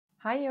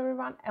Hi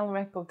everyone and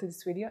welcome to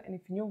this video, and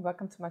if you're new,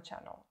 welcome to my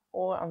channel.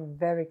 I'm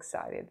very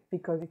excited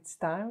because it's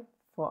time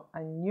for a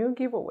new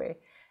giveaway,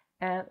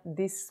 and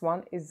this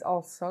one is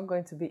also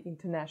going to be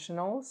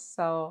international,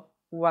 so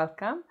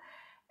welcome.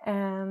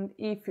 And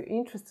if you're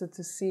interested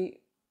to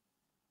see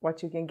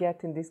what you can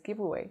get in this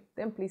giveaway,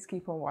 then please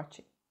keep on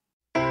watching.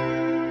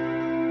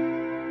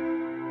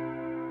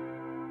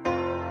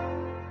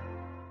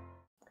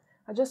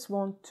 I just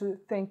want to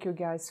thank you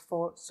guys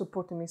for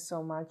supporting me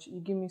so much. You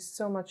give me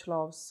so much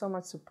love, so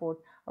much support.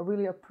 I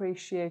really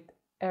appreciate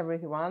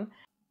everyone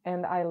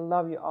and I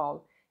love you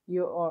all.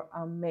 You are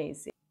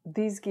amazing.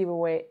 This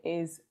giveaway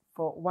is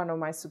for one of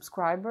my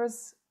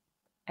subscribers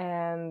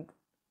and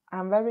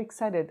I'm very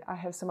excited. I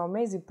have some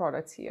amazing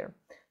products here.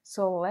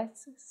 So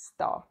let's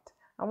start.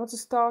 I want to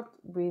start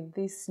with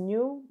this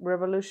new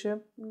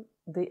revolution,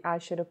 the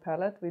eyeshadow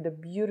palette with a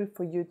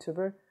beautiful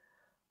YouTuber.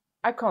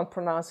 I can't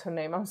pronounce her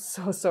name. I'm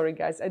so sorry,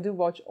 guys. I do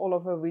watch all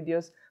of her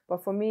videos,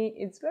 but for me,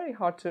 it's very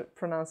hard to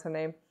pronounce her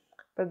name.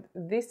 But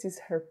this is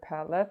her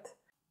palette,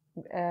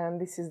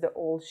 and this is the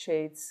all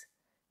shades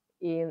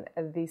in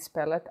this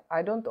palette.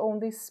 I don't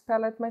own this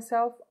palette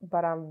myself,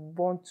 but I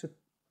want to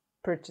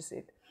purchase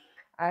it.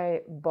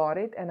 I bought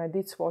it, and I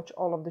did swatch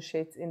all of the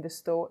shades in the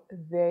store.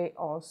 They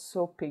are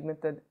so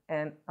pigmented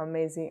and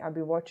amazing. I've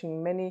been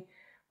watching many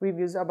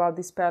reviews about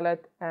this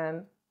palette,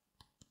 and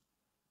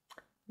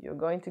you're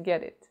going to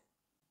get it.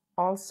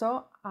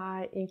 Also,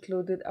 I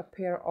included a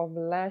pair of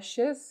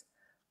lashes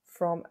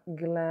from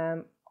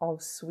Glöm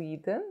of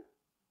Sweden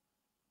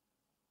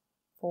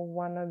for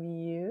one of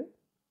you.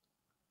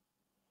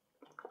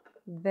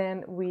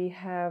 Then we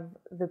have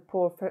the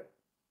Pore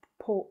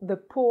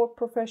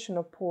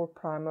Professional Pore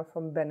Primer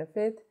from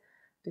Benefit.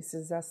 This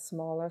is a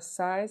smaller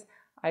size.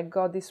 I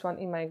got this one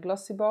in my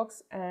glossy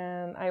box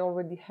and I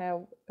already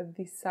have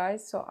this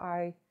size, so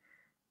I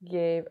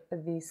gave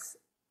this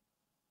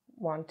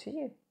one to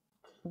you.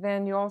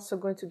 Then you're also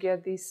going to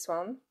get this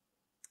one,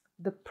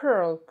 the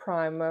Pearl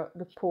Primer,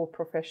 the Pore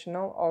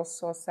Professional,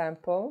 also a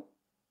sample.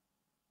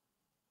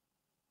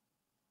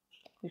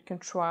 You can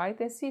try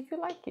it and see if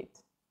you like it.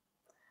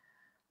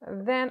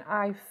 Then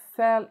I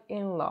fell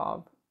in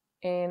love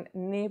in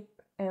Nip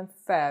and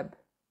Fab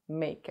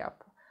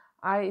makeup.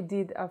 I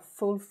did a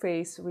full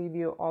face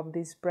review of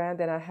this brand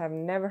and I have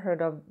never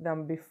heard of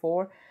them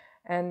before,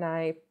 and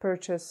I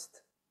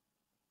purchased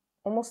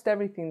almost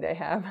everything they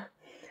have.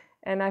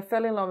 And I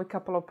fell in love with a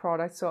couple of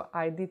products, so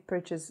I did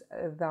purchase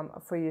them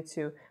for you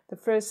too. The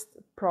first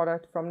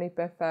product from Nip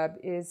and Fab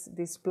is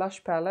this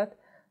blush palette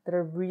that I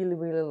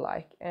really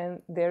like.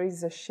 And there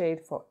is a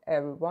shade for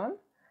everyone.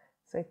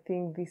 So I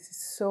think this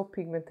is so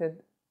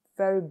pigmented,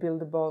 very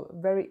buildable,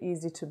 very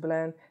easy to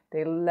blend.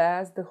 They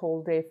last the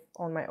whole day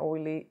on my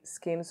oily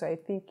skin, so I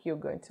think you're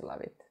going to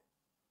love it.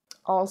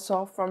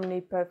 Also from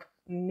Nip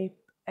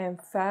and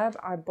Fab,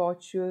 I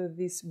bought you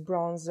this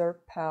bronzer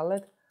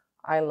palette.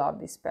 I love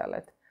this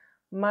palette.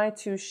 My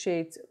two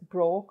shades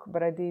broke,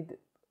 but I did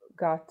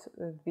got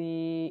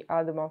the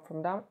other one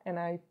from them, and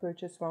I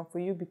purchased one for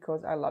you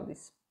because I love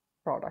this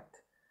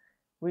product.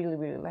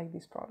 Really like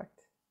this product.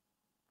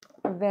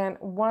 Then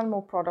one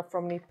more product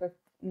from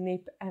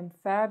Nip and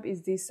Fab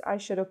is this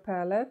eyeshadow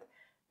palette,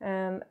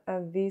 and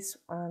this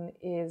one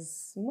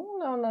is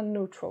more on a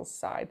neutral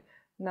side.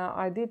 Now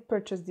I did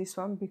purchase this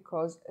one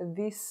because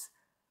this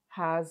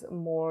has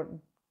more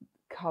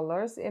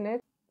colors in it,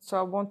 so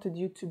I wanted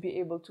you to be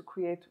able to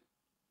create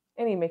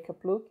any makeup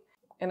look.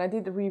 And I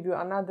did review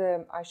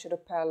another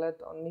eyeshadow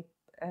palette on Nip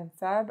and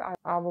Fab.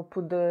 I will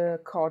put the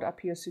card up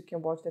here so you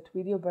can watch that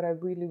video, but I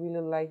really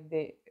like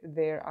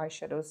their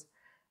eyeshadows,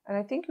 and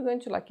I think you're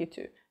going to like it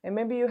too. And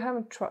maybe you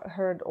haven't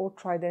heard or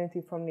tried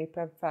anything from Nip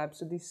and Fab,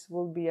 so this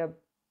will be a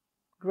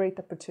great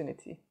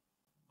opportunity.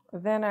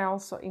 Then I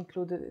also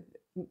included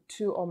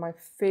two of my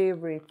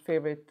favorite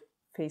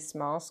face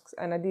masks,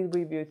 and I did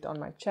review it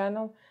on my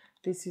channel.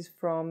 This is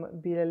from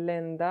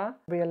Biolenda,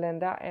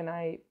 and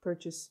I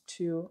purchased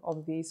two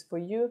of these for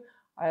you.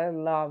 I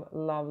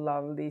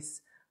love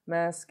this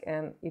mask,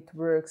 and it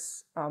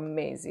works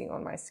amazing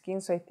on my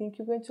skin, so I think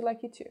you're going to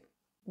like it too.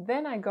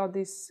 Then I got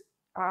this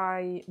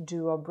Eye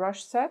Duo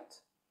brush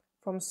set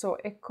from So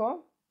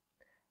Eco,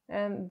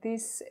 and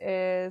this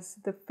is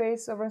the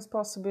Face of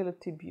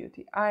Responsibility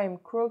Beauty. I am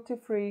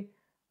cruelty-free,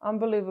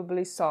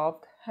 unbelievably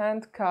soft,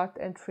 hand-cut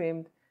and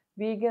trimmed,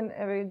 vegan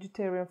and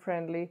vegetarian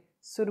friendly,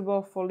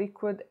 suitable for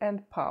liquid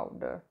and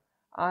powder.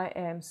 I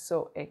am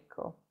So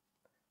Eco.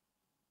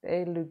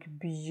 They look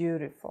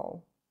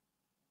beautiful.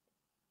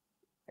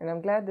 And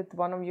I'm glad that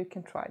one of you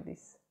can try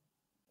this.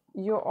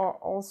 You are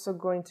also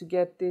going to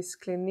get this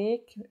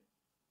Clinique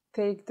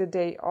Take the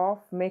Day Off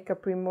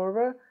makeup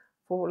remover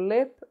for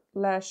lids,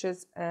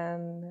 lashes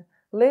and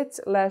lips.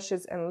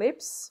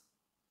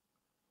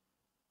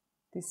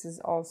 This is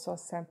also a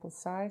sample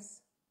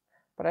size,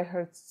 but I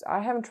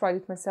haven't tried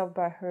it myself,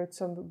 but I heard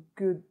some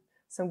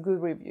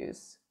good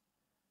reviews.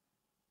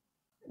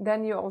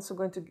 Then you're also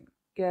going to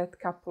get a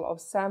couple of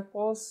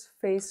samples,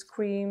 face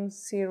creams,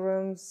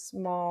 serums,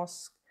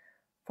 masks,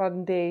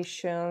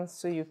 foundations,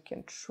 so you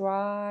can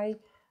try.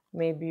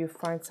 maybe you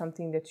find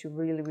something that you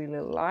really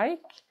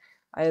like.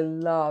 I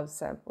love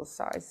sample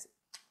size.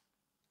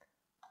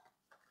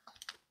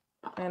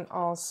 And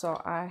also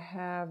I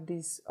have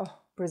this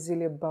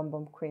Brazilian Bum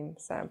Bum Cream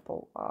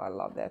sample. Oh, I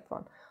love that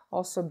one.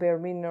 Also Bare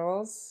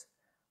Minerals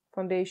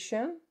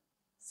foundation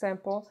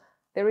sample.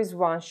 There is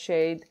one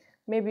shade.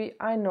 Maybe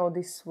I know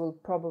this will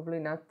probably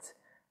not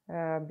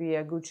be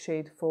a good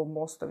shade for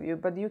most of you,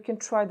 but you can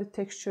try the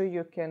texture,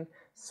 you can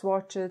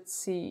swatch it,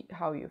 see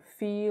how you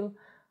feel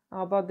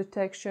about the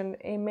texture,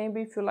 and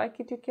maybe if you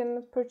like it you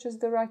can purchase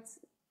the right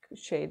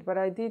shade. But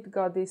I did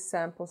got this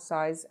sample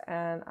size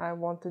and I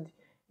wanted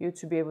you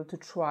to be able to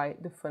try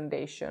the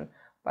foundation,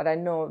 but I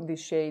know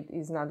this shade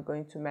is not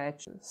going to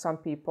match some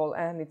people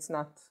and it's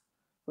not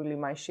really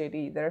my shade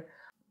either.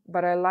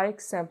 But I like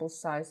sample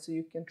size so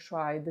you can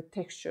try the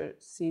texture,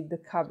 see the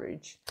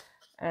coverage,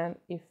 and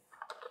if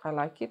I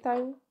like it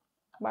I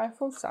buy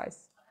full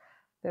size.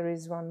 There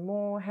is one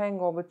more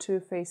Hangover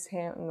Too Faced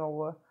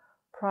Hangover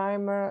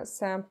primer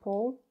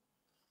sample,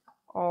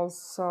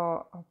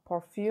 also a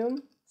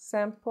perfume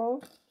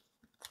sample.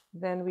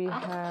 Then we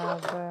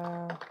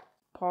have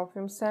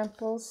perfume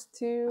samples,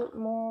 2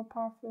 more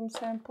perfume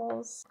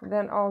samples.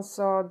 Then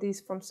also this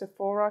from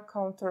Sephora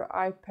Contour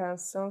Eye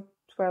Pencil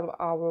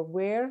 12-hour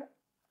wear.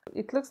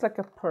 It looks like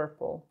a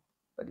purple,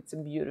 but it's a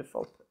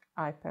beautiful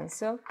eye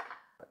pencil.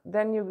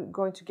 Then you're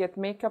going to get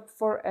Makeup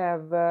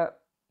Forever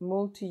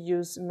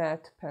multi-use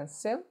matte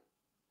pencil.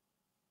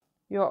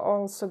 You're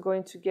also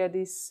going to get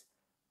this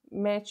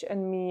Match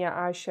and Mia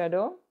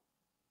eyeshadow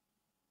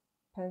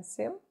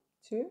pencil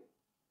too.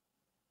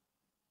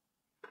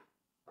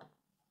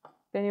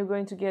 Then you're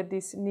going to get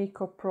this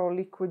Nico Pro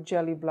liquid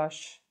jelly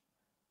blush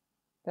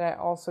that I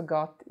also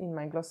got in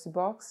my glossy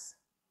box.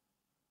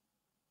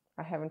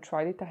 I haven't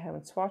tried it, I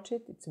haven't swatched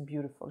it. It's a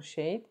beautiful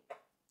shade.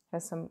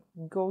 Has some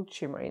gold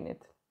shimmer in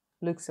it.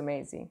 Looks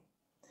amazing.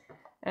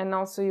 And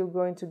also you're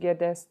going to get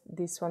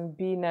this one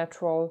Be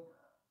Natural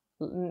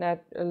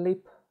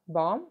lip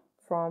balm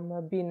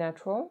from Be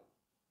Natural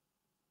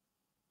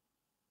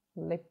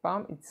lip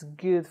balm. It's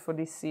good for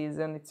this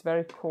season. It's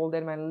very cold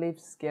and my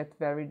lips get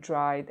very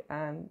dried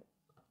and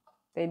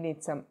they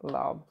need some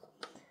love.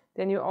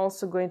 Then you're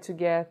also going to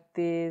get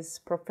this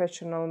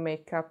Professional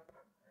Makeup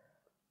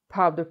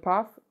Powder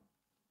Puff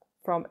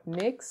from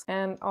NYX.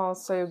 And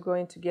also you're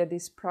going to get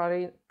this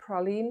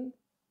Praline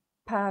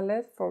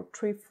palette for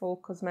Trifle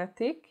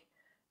Cosmetic,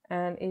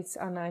 and it's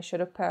an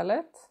eyeshadow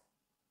palette.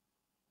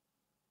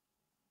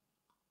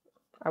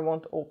 I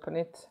won't open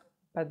it,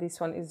 but this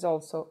one is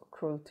also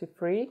cruelty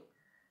free.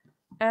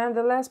 And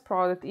the last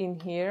product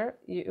in here,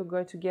 you're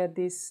going to get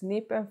this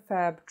Snip and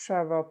Fab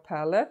Travel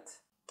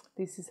palette.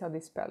 This is how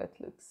this palette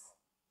looks.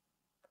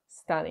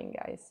 Stunning,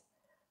 guys.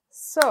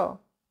 So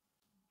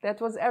that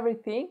was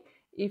everything.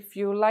 If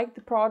you like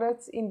the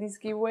products in this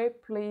giveaway,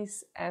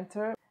 please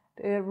enter.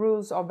 The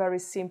rules are very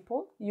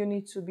simple. You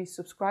need to be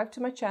subscribed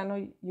to my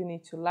channel, you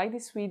need to like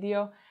this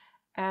video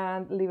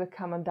and leave a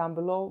comment down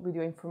below with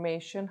your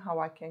information, how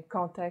I can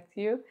contact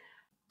you.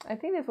 I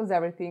think that was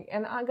everything.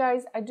 And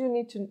guys, I do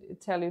need to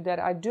tell you that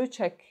I do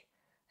check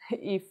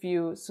if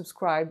you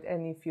subscribed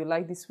and if you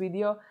like this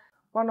video.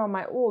 One of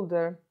my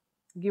older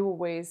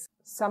giveaways,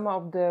 some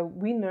of the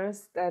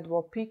winners that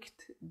were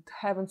picked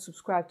haven't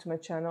subscribed to my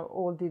channel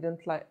or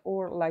didn't like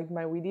or liked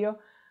my video.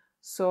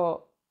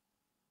 So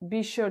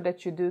be sure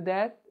that you do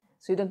that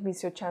so you don't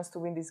miss your chance to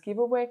win this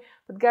giveaway.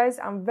 But guys,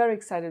 I'm very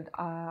excited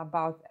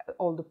about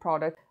all the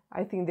products.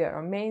 I think they're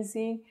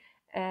amazing,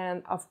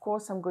 and of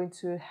course I'm going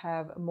to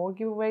have more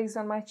giveaways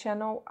on my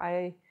channel.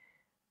 I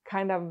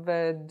kind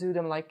of do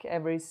them like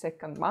every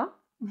second month.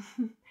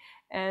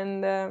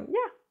 And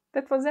yeah,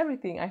 that was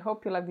everything. I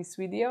hope you like this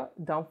video.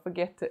 Don't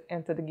forget to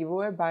enter the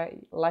giveaway by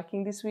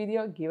liking this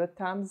video, give a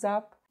thumbs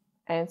up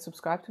and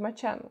subscribe to my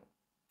channel.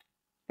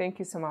 Thank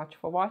you so much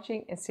for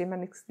watching and see you in my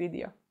next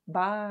video.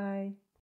 Bye!